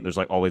fight. There's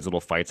like all these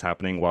little fights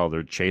happening while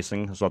they're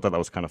chasing. So I thought that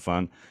was kind of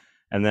fun.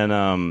 And then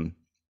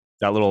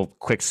that little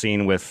quick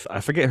scene with,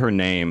 I forget her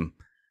name,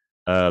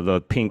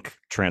 the pink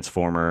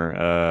Transformer.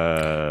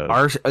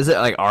 Is it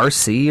like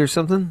RC or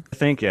something? I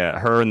think, yeah.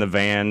 Her in the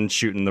van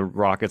shooting the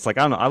rockets. Like,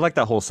 I don't know. I like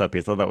that whole set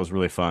piece. I thought that was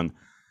really fun.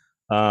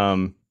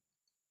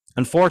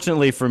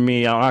 Unfortunately for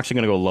me, I'm actually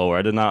going to go lower.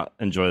 I did not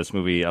enjoy this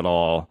movie at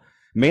all.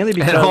 Mainly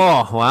because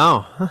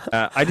wow,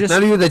 I just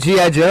not even the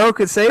GI Joe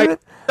could save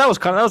it. That was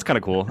kind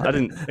of cool. I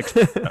didn't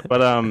expect that.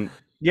 But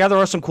yeah, there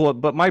are some cool.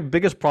 But my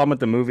biggest problem with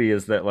the movie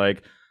is that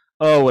like,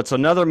 oh, it's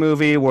another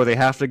movie where they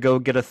have to go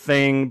get a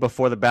thing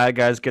before the bad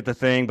guys get the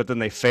thing, but then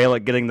they fail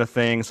at getting the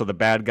thing, so the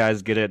bad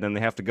guys get it, and then they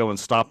have to go and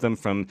stop them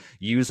from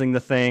using the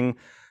thing.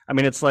 I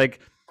mean, it's like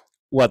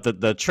what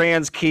the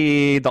trans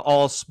key, the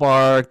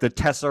Allspark, the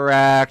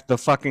Tesseract, the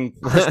fucking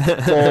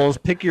crystal souls.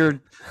 Pick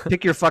your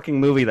fucking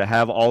movie that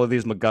have all of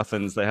these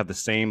MacGuffins that have the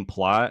same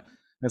plot.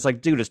 And it's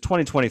like, dude, it's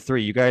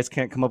 2023. You guys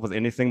can't come up with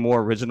anything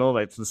more original.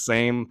 It's the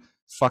same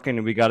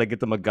fucking. We got to get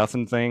the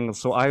MacGuffin thing.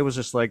 So I was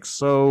just like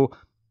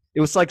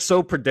it was like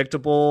so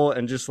predictable,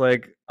 and just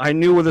like I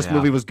knew where this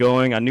movie was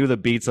going. I knew the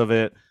beats of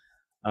it.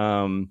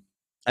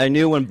 I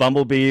knew when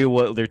Bumblebee,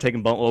 they're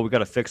taking we got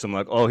to fix him.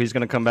 Like, oh, he's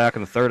gonna come back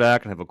in the third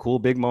act and have a cool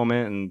big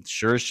moment, and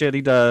sure as shit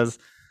he does.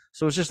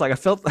 So it's just like I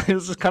felt it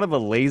was just kind of a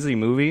lazy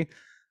movie.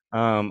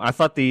 I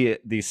thought the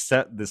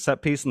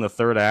set piece in the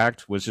third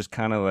act was just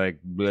kind of like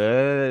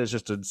bleh. It's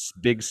just a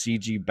big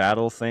CG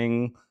battle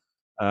thing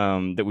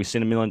that we've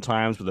seen a million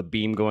times with a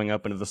beam going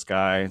up into the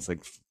sky. It's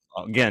like,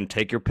 again,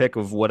 take your pick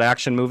of what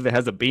action movie that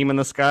has a beam in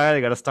the sky.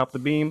 They got to stop the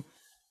beam.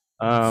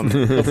 For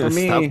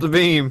me, stop the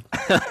beam.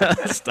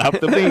 Stop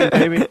the beam,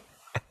 baby.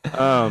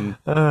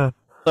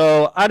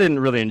 So I didn't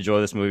really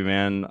enjoy this movie,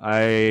 man.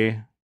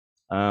 I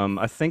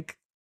think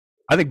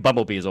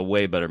Bumblebee is a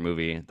way better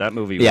movie. That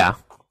movie, yeah.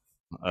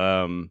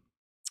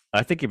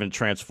 I think even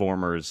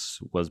Transformers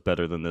was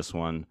better than this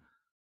one.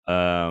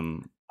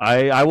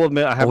 I will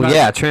admit I have.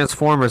 Yeah,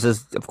 Transformers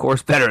is of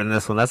course better than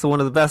this one. That's one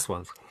of the best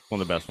ones.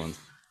 One of the best ones.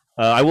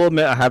 I will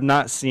admit I have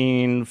not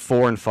seen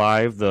 4 and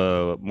 5,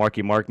 the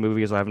Marky Mark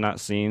movies. I have not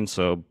seen,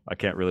 so I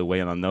can't really weigh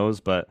in on those.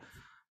 But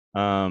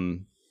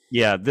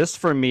yeah, this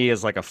for me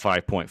is like a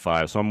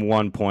 5.5. So I'm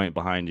 1 point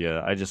behind you.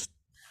 I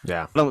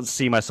don't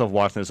see myself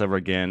watching this ever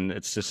again.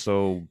 It's just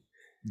so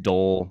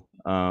dull.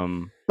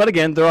 But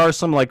again, there are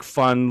some like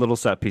fun little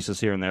set pieces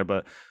here and there.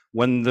 But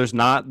when there's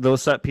not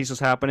those set pieces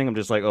happening, I'm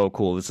just like, oh,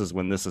 cool. This is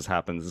when this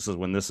happens. This is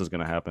when this is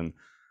going to happen.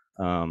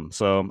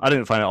 So I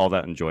didn't find it all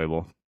that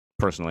enjoyable.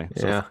 Personally,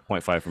 so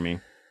 0.5 for me.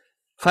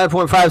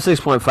 5.5,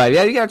 6.5.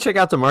 Yeah, you gotta check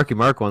out the Marky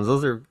Mark ones.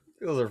 Those are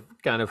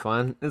kind of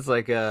fun. It's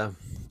like,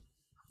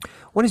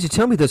 why did you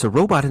tell me there's a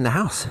robot in the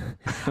house?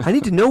 I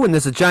need to know when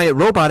there's a giant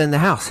robot in the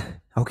house.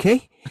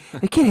 Okay,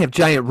 you can't have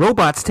giant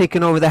robots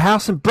taking over the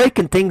house and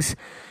breaking things.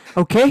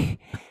 Okay,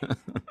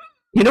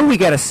 you know we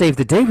gotta save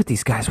the day with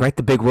these guys, right?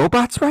 The big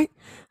robots, right?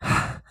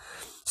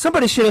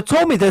 Somebody should have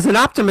told me there's an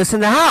Optimus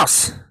in the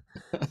house.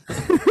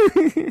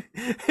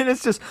 And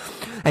it's just,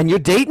 and you're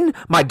dating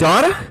my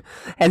daughter,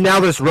 and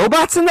now there's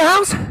robots in the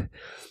house?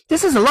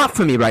 This is a lot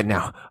for me right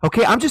now,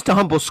 okay? I'm just a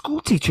humble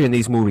school teacher in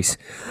these movies,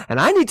 and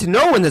I need to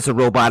know when there's a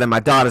robot and my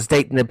daughter's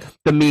dating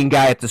the mean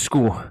guy at the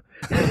school.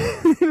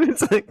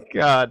 It's like,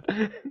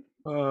 God.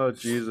 Oh,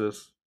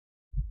 Jesus.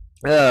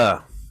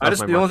 The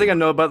only thing I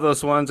know about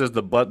those ones is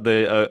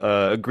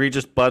the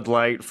egregious Bud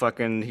Light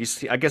fucking,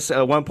 I guess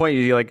at one point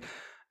you like,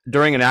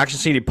 during an action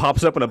scene, he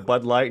pops up in a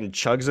Bud Light and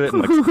chugs it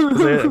and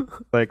like,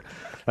 like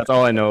that's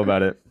all I know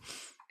about it.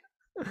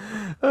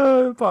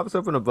 Pops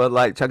up in a Bud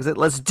Light, chugs it.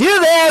 Let's do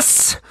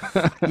this.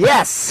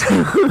 Yes.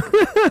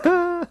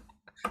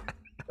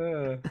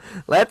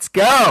 Let's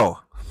go.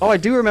 Oh, I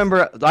do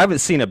remember. I haven't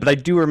seen it, but I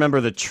do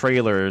remember the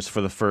trailers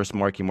for the first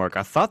Marky Mark.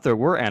 I thought there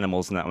were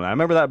animals in that one. I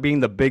remember that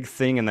being the big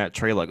thing in that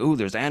trailer. Like, ooh,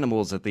 there's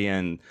animals at the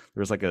end.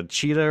 There's like a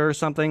cheetah or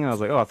something. I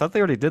was like, oh, I thought they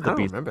already did I the don't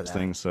beast remember that.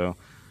 thing. So,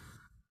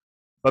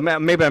 but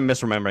maybe I'm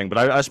misremembering. But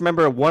I just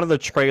remember one of the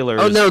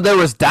trailers. Oh no, there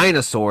was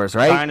dinosaurs,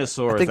 right?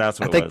 Dinosaurs. That's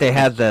what I think it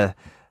was.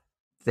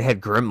 they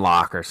had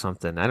Grimlock or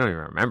something. I don't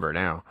even remember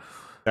now.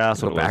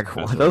 That's Go what it back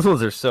was. one. Those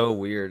ones are so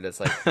weird.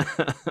 It's like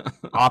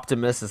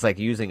Optimus is like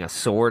using a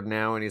sword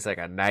now, and he's like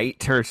a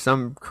knight or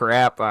some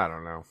crap. I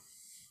don't know.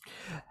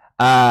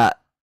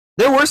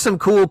 There were some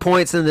cool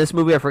points in this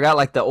movie. I forgot,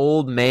 like the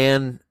old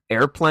man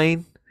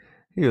airplane.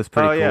 He was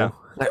pretty cool. Yeah.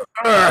 Like,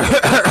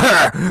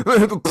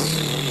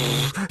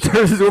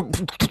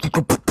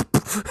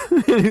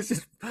 he's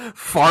just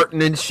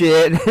farting and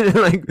shit, and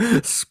like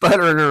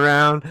sputtering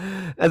around.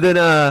 And then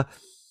I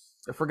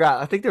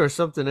forgot. I think there was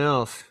something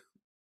else.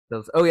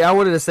 Oh yeah, I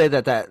wanted to say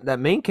that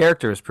main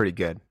character is pretty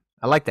good.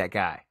 I like that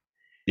guy.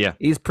 Yeah,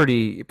 he's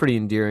pretty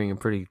endearing and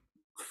pretty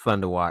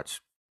fun to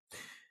watch.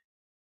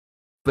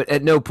 But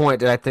at no point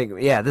did I think,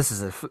 yeah, this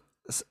is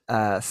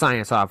a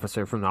science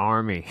officer from the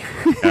army.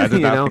 Yeah, I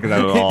did not think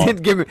that at all.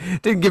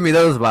 Didn't give me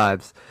those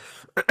vibes.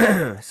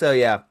 So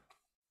yeah,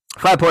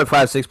 5.5,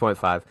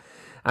 6.5.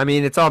 I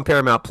mean, it's on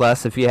Paramount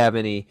Plus. If you have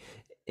any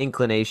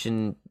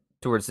inclination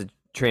towards the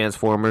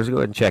Transformers, go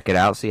ahead and check it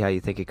out. See how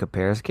you think it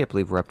compares. I can't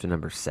believe we're up to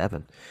number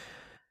 7.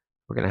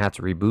 We're gonna have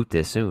to reboot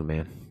this soon,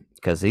 man,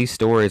 because these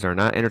stories are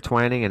not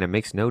intertwining and it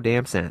makes no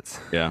damn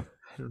sense. Yeah,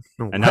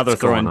 and now they're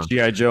throwing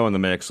G.I. Joe in the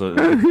mix. So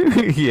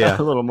yeah,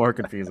 a little more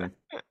confusing.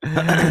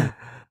 Yeah,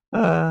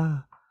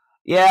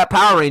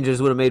 Power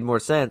Rangers would have made more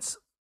sense.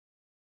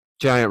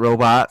 Giant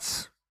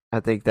robots.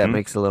 I think that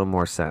makes a little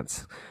more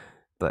sense.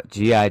 But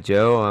G.I.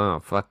 Joe, oh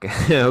fuck,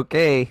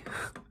 okay.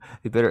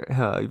 You better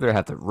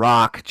have the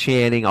Rock,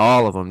 Channing,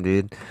 all of them,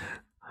 dude.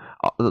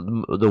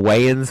 The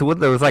Wayans,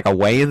 there was like a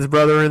Wayans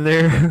brother in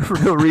there for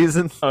no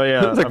reason. Oh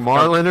yeah, it was like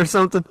Marlon or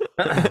something.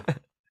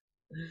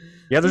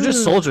 Yeah, they're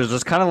just soldiers.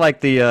 It's kind of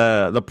like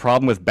the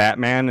problem with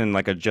Batman in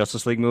like a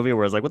Justice League movie,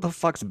 where it's like, what the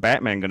fuck's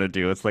Batman gonna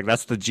do? It's like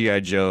that's the G.I.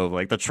 Joe.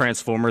 Like the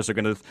Transformers are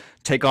gonna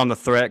take on the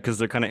threat because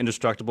they're kind of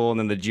indestructible, and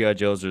then the G.I.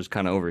 Joes are just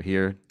kind of over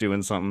here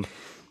doing something.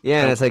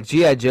 Yeah, and it's like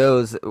G.I.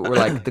 Joes were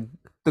like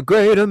the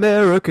great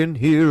American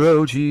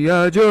hero,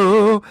 G.I.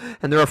 Joe.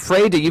 And they're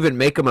afraid to even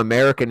make them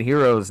American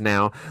heroes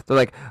now. They're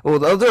like, well,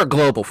 they're a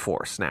global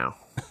force now.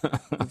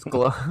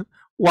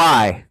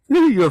 Why?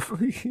 You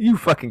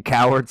fucking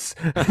cowards.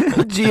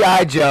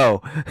 G.I.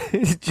 Joe.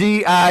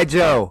 G.I.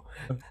 Joe.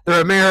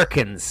 They're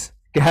Americans.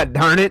 God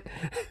darn it.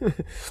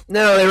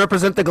 No, they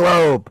represent the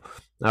globe.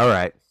 All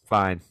right,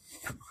 fine.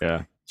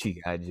 Yeah.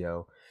 G.I.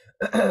 Joe.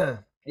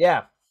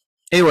 Yeah.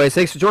 Anyways,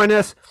 thanks for joining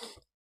us.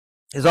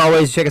 As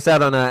always, check us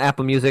out on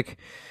Apple Music,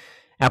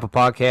 Apple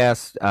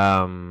Podcasts,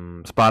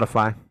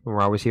 Spotify. We're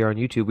always here on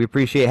YouTube. We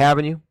appreciate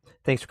having you.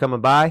 Thanks for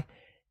coming by.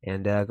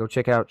 And go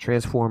check out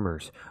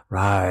Transformers,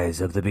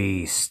 Rise of the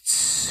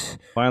Beasts.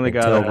 Finally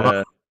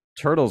got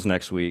Turtles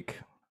next week.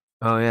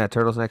 Oh, yeah,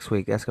 Turtles next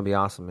week. That's going to be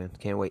awesome, man.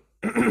 Can't wait.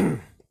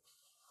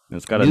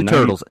 It's got new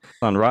Turtles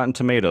on Rotten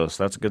Tomatoes.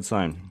 That's a good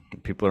sign.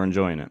 People are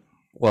enjoying it.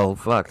 Well,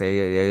 fuck.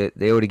 They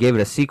already gave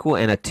it a sequel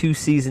and a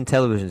 2-season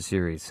television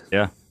series.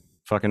 Yeah.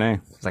 Fucking A.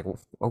 It's like,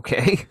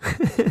 okay.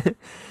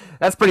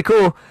 That's pretty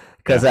cool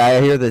because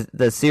I hear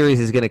the series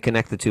is going to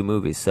connect the two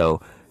movies.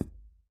 So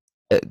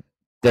I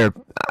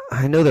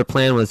know their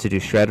plan was to do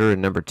Shredder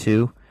in number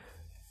 2.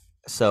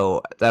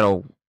 So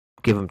that'll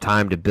give them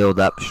time to build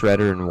up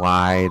Shredder and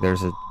why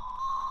there's an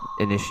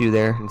issue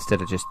there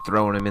instead of just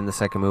throwing him in the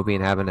second movie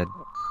and having to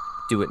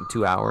do it in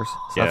 2 hours.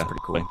 So that's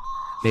pretty cool.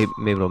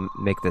 Maybe it'll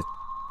make the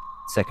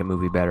second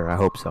movie better. I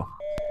hope so.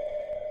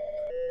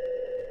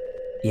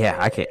 Yeah,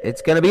 I can't.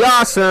 It's gonna be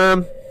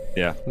awesome.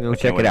 Yeah, go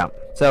check it out.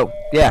 So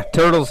yeah,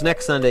 Turtles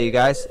next Sunday, you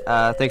guys.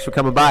 Thanks for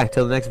coming by.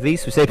 Till the next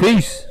Beast, we say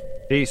peace.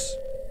 Peace.